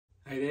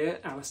Hey there,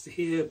 Alistair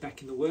here,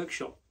 back in the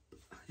workshop.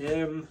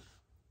 Feeling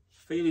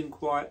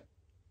quite,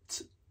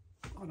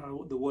 I don't know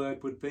what the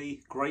word would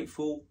be,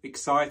 grateful,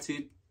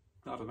 excited,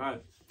 I don't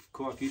know,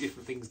 quite a few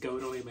different things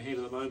going on in my head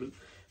at the moment.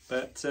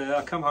 But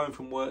I come home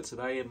from work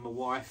today and my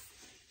wife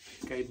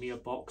gave me a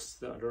box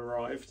that had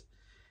arrived,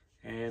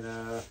 and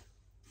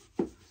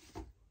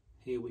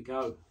here we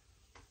go.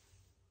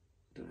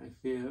 Don't know if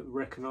you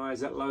recognise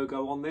that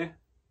logo on there.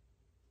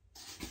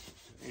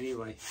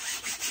 Anyway,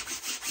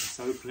 let's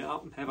open it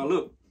up and have a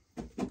look.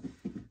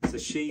 So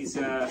she's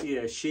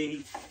yeah,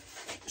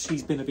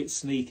 she's been a bit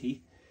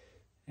sneaky,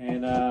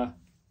 and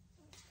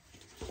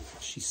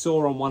she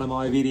saw on one of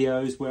my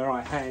videos where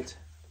I had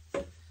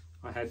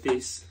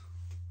this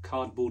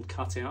cardboard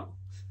cutout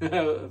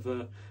of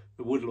the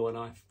woodlaw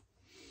knife,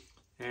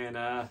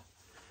 and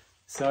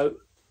so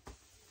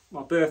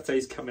my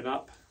birthday's coming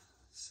up,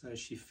 so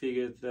she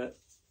figured that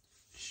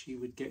she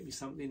would get me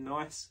something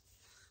nice,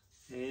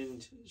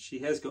 and she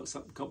has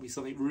got me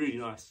something really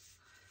nice.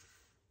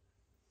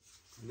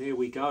 And there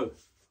we go,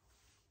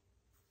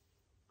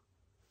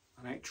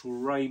 an actual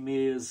Ray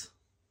Mears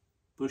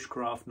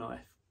Bushcraft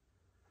knife.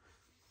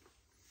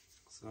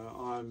 So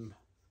I'm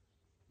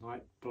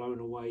like blown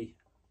away,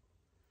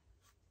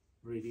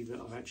 really, that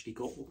I've actually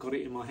got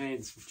it in my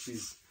hands, which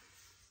is,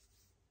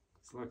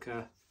 it's like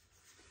a,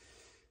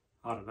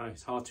 I don't know,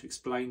 it's hard to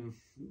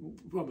explain.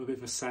 I'm a bit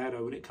of a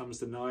saddo when it comes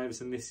to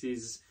knives, and this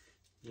is,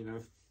 you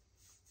know,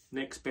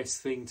 next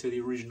best thing to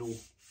the original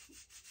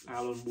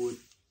Allen wood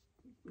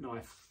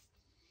knife.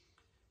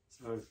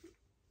 So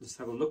let's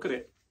have a look at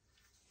it.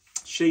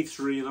 Sheath's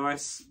really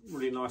nice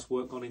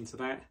work gone into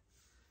that.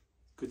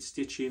 Good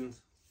stitching,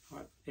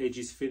 right,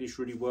 edges finished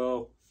really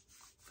well.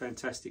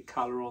 Fantastic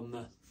colour on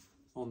the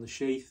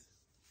sheath,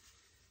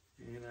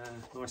 and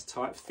a nice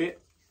tight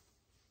fit.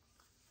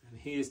 And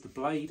here's the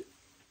blade.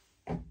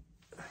 So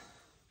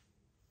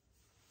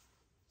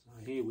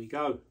here we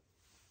go.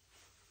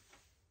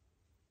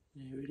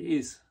 There it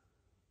is,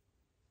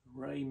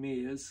 Ray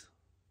Mears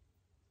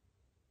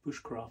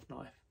Bushcraft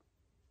knife,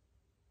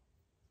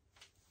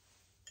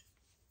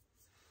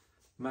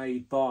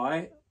 made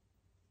by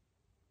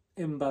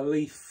Ember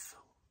Leaf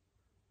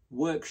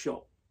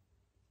Workshop.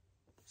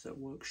 So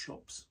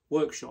workshops,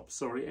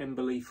 sorry,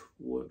 Ember Leaf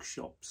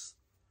Workshops.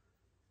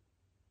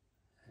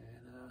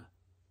 And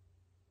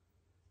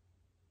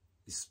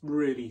it's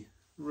really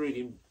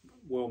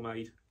well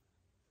made.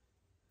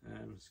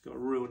 It's got a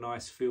real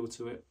nice feel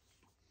to it.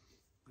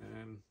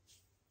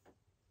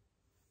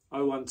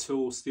 01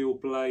 tool, steel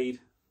blade,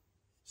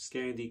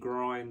 Scandi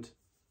grind.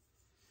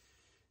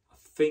 I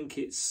think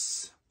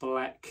it's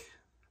black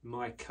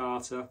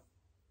micarta,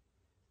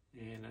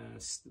 and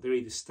they're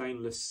either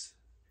stainless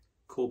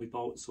Corby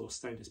bolts or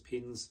stainless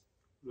pins,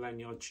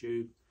 lanyard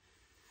tube,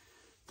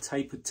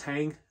 tapered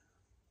tang,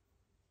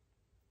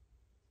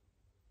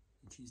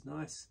 which is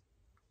nice,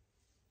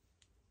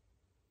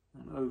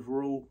 and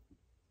overall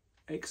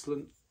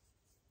excellent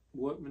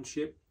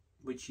workmanship,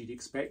 which you'd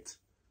expect.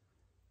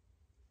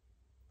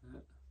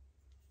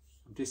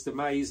 I'm just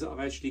amazed that I've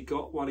actually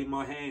got one in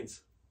my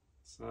hands.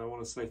 So I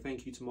want to say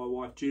thank you to my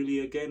wife Julie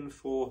again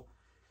for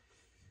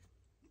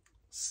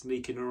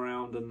sneaking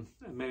around and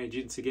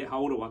managing to get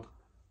hold of one. I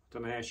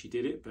don't know how she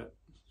did it, but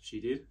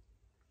she did.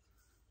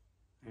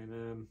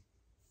 And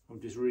I'm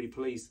just really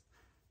pleased.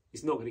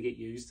 It's not going to get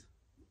used.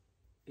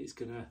 It's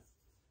going to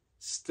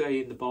stay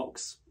in the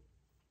box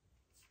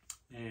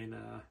and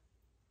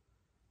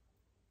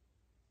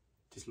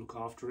just look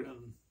after it,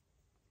 and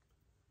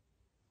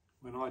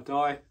when I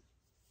die,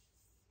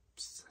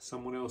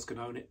 someone else can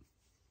own it.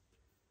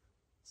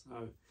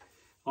 So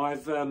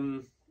I've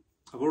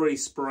already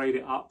sprayed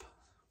it up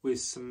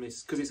with some,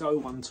 because it's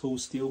 01 tool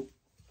steel.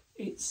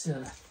 It's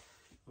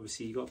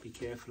obviously you've got to be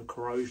careful of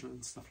corrosion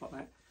and stuff like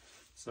that.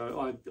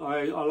 So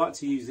I like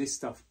to use this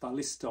stuff,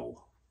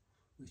 Ballistol,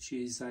 which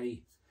is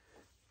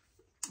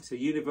it's a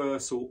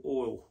universal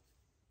oil.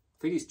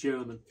 I think it's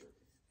German,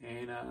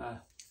 and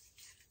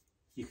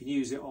you can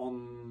use it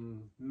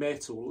on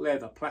metal,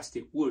 leather,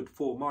 plastic, wood,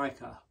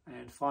 formica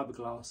and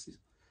fiberglass.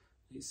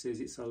 It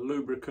says it's a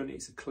lubricant,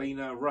 it's a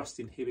cleaner, rust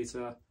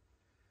inhibitor,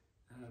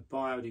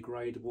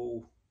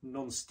 biodegradable,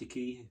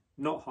 non-sticky,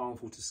 not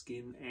harmful to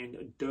skin,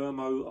 and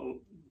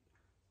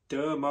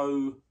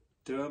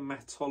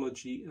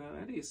dermatology.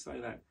 How do you say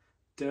that?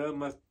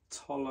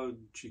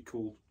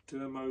 Dermatological.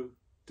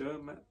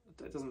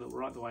 That doesn't look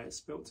right the way it's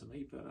spelt to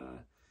me, but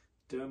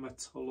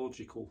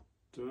dermatologically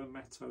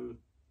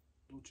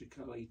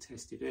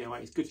tested.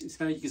 Anyway, it's good. It's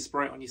how you can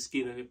spray it on your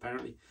skin, and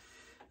apparently.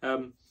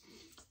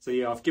 So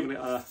yeah, I've given it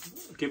a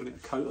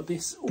coat of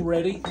this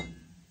already,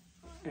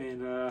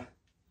 and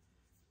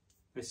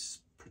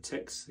this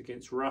protects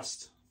against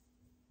rust.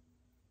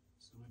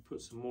 So we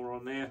put some more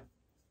on there.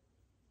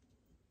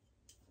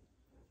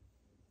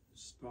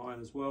 Spine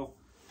as well,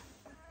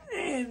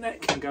 and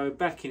that can go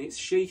back in its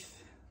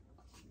sheath,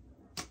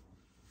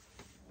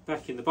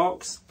 back in the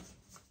box,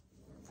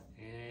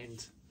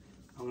 and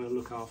I'm going to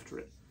look after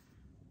it.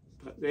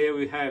 But there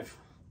we have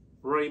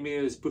Ray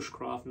Mears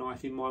Bushcraft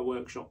knife in my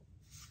workshop.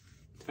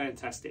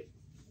 Fantastic.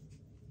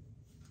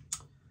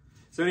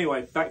 So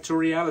anyway, back to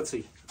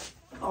reality.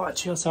 Oh,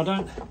 actually, so I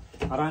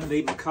don't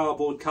need my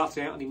cardboard cut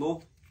out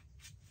anymore.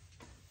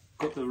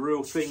 Got the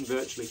real thing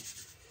virtually.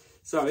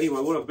 So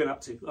anyway, what I've been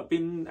up to, I've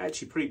been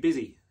actually pretty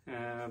busy.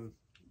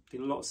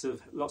 Been lots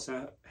of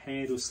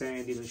handle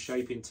sanding and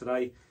shaping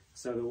today.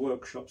 So the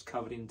workshop's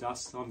covered in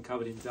dust. I'm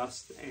covered in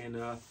dust. And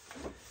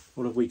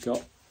what have we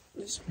got?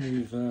 Let's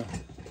move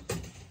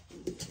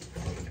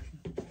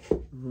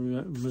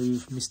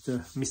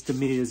Mr.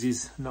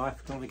 Mears'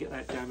 knife. Don't want to get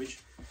that damaged.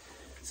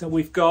 So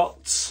we've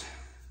got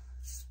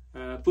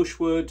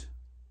bushwood,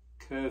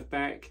 curved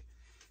back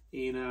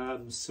in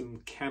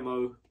some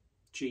camo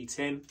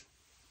G10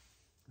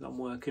 that I'm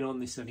working on.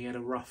 This only had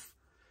a rough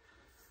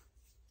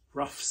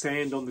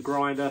sand on the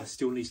grinder.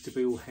 Still needs to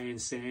be all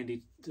hand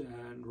sanded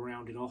and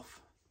rounded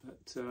off, but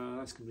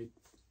that's going to be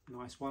a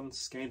nice one.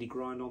 Scandi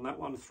grind on that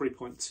one,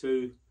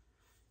 3.2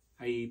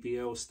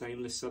 AEBL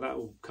stainless, so that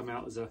will come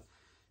out as a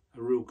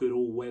real good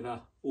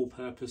all-weather,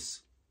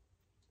 all-purpose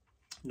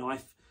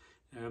knife.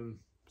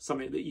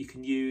 Something that you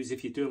can use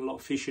if you're doing a lot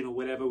of fishing or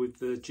whatever with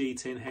the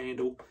G10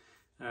 handle.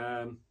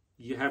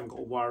 You haven't got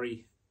to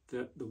worry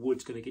that the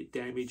wood's going to get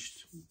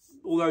damaged.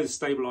 Although the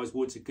stabilised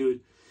woods are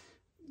good,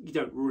 you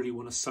don't really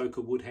want to soak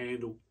a wood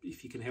handle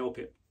if you can help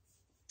it.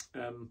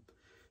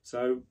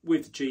 So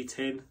with the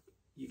G10,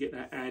 you get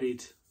that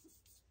added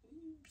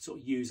sort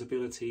of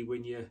usability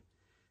when you're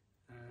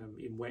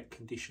in wet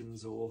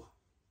conditions or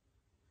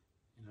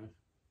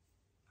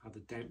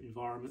other damp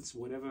environments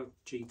or whatever.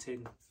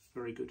 G10,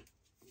 very good,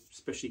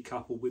 especially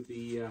coupled with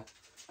the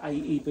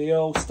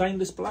AEBL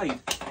stainless blade.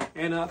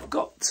 And I've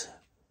got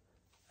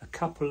a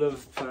couple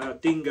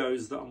of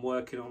dingoes that I'm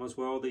working on as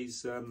well.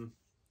 These are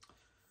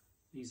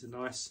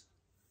nice.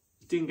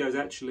 The dingo's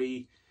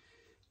actually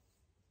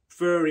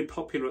very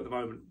popular at the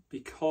moment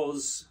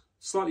because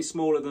slightly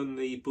smaller than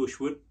the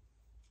bushwood,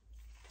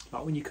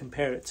 but when you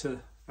compare it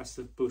to, that's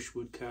the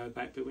bushwood curve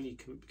back, but when you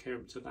compare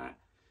it to that,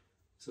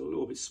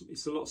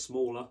 it's a lot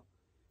smaller,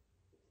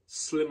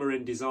 slimmer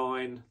in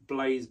design.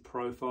 Blade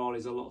profile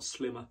is a lot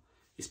slimmer.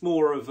 It's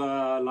more of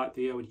like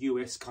the old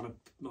US kind of,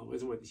 well, it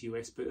isn't whether it's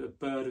US, but a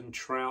bird and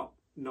trout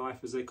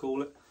knife as they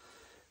call it.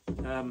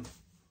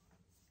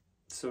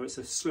 So it's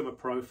a slimmer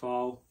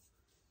profile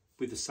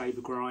with the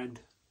saber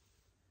grind.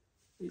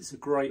 It's a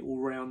great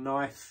all-round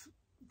knife,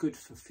 good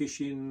for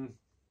fishing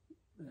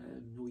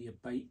and all your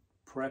bait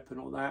prep and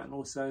all that, and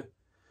also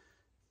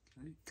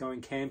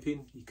going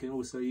camping. You can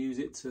also use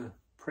it to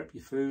prep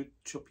your food,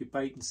 chop your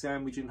bait and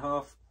sandwich in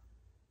half.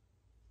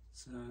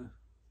 So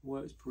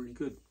works pretty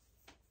good.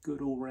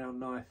 Good all-round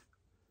knife.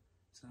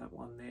 So that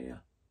one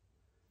there.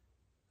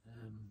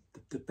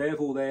 The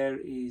bevel there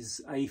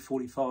is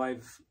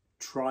A45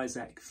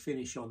 Trizac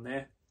finish on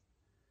there.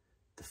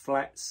 The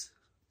flats,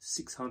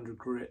 600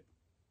 grit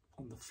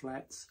on the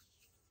flats.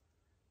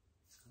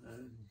 So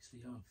you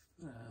see I've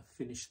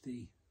finished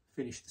the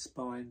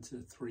spine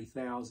to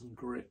 3000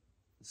 grit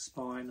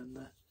spine, and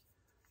the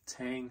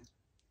tang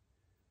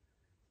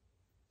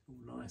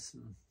all nice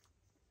and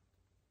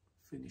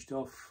finished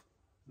off.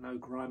 No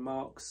grind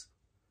marks,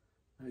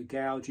 no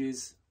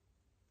gouges.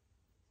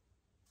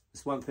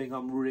 That's one thing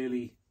I'm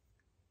really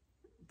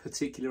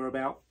particular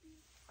about,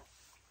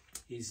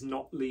 is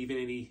not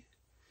leaving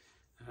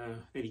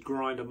any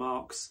grinder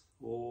marks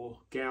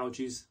or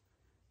gouges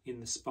in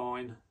the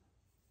spine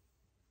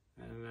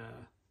and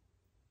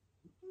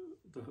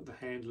the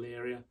handle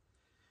area.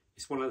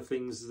 It's one of the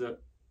things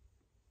that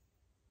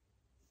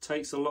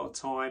takes a lot of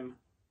time,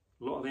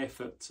 a lot of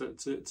effort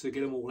to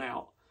get them all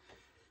out,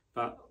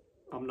 but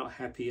I'm not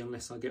happy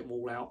unless I get them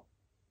all out.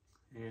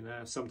 And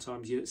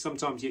sometimes you're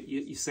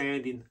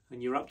sanding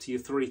and you're up to your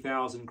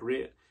 3000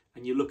 grit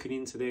and you're looking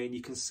into there and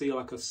you can see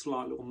like a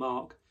slight little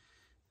mark,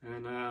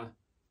 and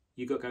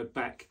you got to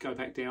go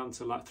back down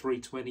to like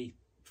 320,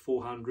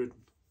 400,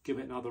 give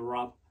it another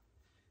rub,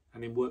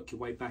 and then work your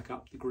way back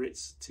up the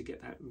grits to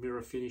get that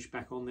mirror finish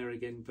back on there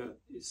again. But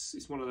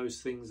it's one of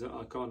those things that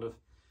I kind of,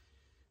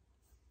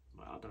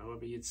 I don't know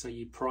whether you'd say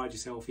you pride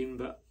yourself in,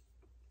 but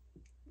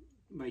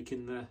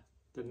making the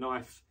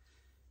knife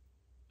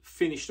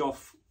finished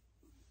off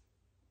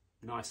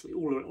nicely,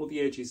 all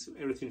the edges,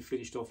 everything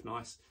finished off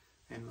nice,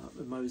 and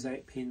the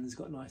mosaic pins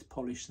got nice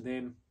polish to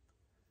them.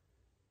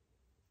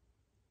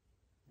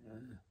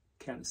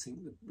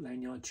 Countersink the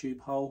lanyard tube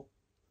hole.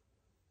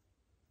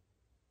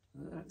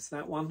 That's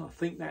that one. I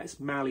think that's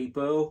Mallee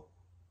burl,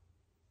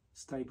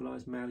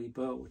 stabilised Mallee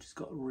burl, which has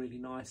got a really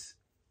nice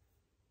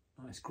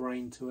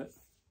grain to it.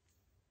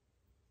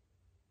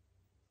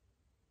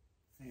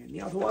 And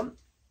the other one,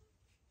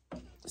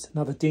 it's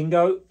another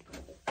dingo.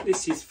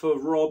 This is for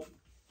Rob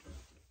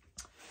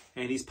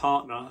and his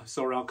partner.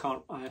 Sorry, I'm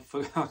not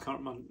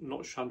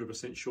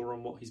 100% sure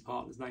on what his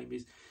partner's name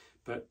is,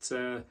 but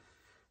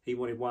he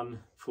wanted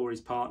one for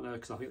his partner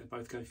because I think they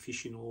both go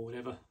fishing or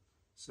whatever.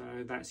 So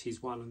that's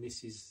his one, and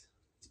this is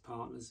his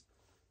partner's.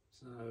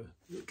 So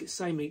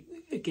same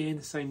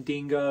again, same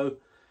dingo,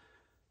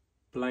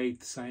 blade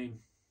the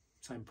same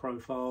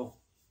profile,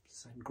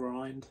 same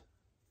grind.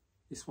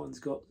 This one's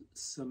got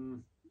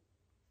some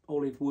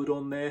olive wood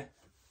on there,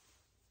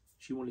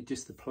 She wanted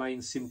just the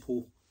plain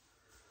simple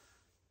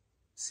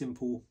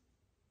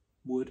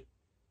wood.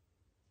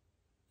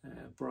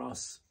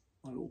 Brass,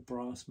 my little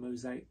brass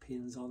mosaic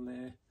pins on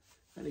there.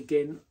 And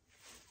again,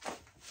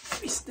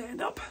 let me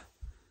stand up.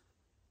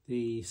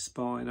 The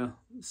spine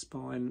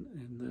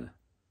and the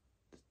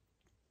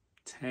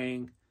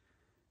tang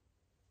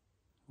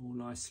all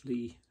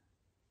nicely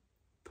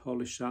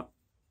polished up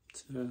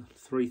to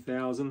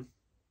 3000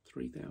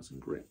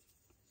 grit.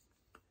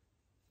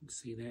 You can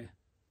see there.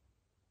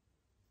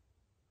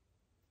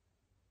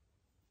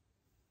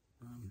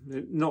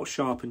 They're not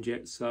sharpened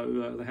yet,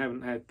 so they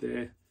haven't had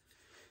their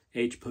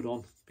edge put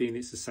on, being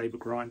it's a sabre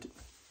grind.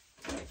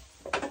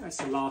 That's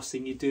the last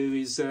thing you do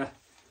is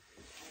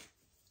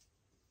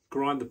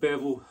grind the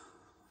bevel,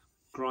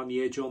 grind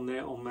the edge on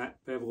there, on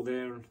that bevel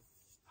there, and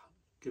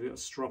give it a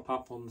strop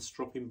up on the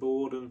stropping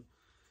board and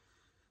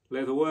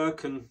leather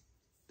work, and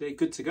they're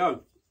good to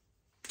go.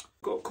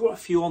 Got quite a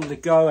few on the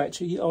go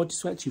actually. Oh,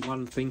 just actually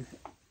one thing.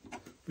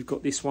 We've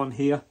got this one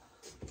here.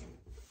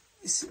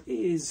 This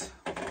is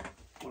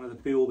one of the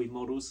Bilby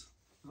models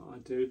that I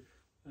do.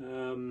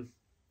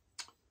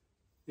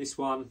 This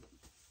one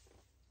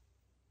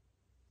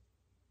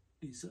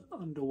is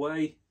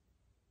underway.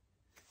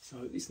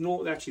 So it's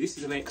not actually, this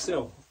is an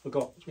XL. I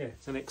forgot. Yeah,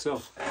 it's an XL.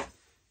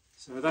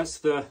 So that's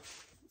the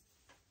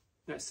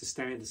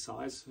standard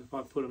size. If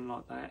I put them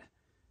like that,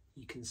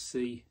 you can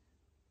see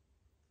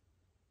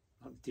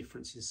like the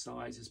difference in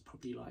size is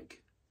probably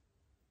like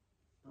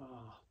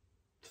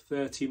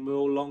 30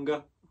 mil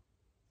longer.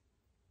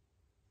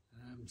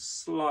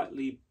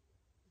 Slightly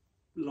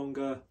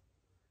longer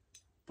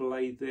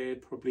blade there,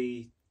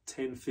 probably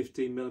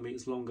 10-15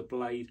 millimeters longer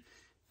blade,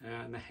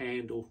 and the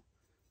handle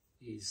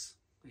is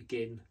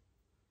again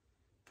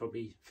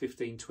probably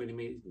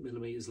 15-20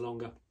 millimeters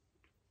longer.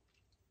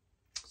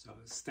 So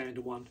a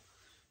standard one,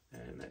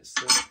 and that's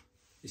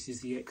this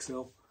is the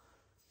XL.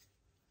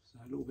 So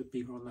a little bit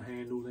bigger on the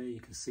handle there.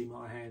 You can see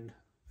my hand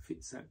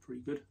fits that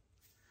pretty good.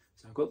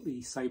 So I've got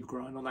the sabre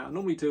grind on that. I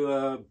normally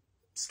do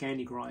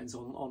Scandi grinds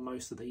on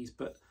most of these,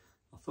 but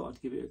I thought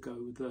I'd give it a go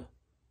with the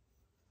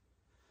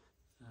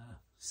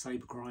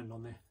sabre grind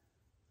on there.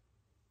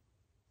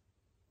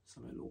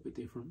 Something a little bit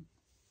different.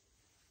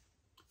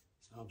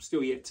 So I'm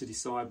still yet to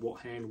decide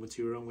what handle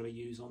material I'm going to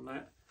use on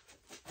that.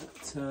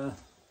 But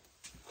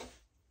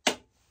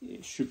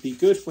it should be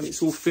good when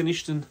it's all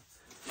finished and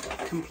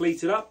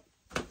completed up.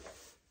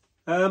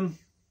 I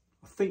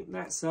think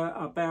that's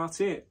about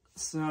it.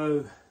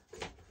 So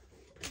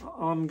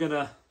I'm going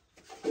to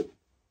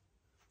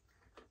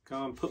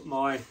go and put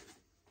my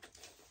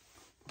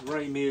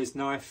Ray Mears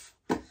knife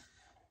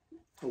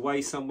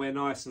away somewhere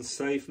nice and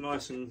safe,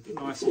 nice and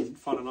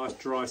find a nice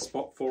dry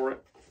spot for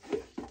it,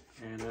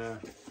 and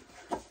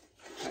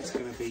that's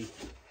going to be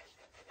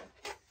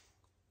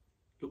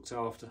looked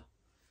after.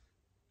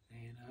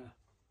 And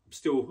I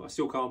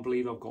still can't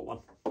believe I've got one.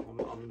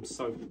 I'm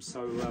so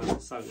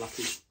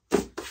lucky.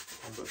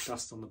 I've got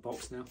dust on the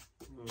box now.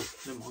 Oh,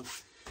 never mind.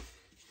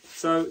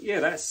 So yeah,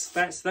 that's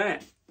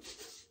that.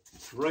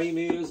 Ray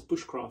Mears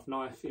Bushcraft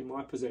knife in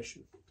my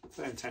possession.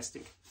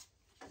 Fantastic.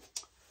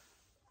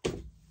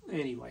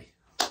 Anyway,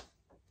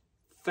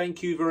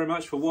 thank you very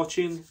much for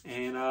watching,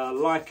 and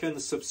like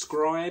and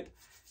subscribe,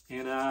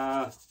 and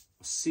I'll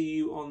see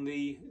you on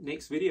the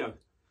next video.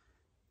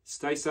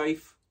 Stay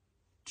safe.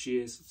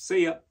 Cheers.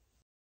 See ya.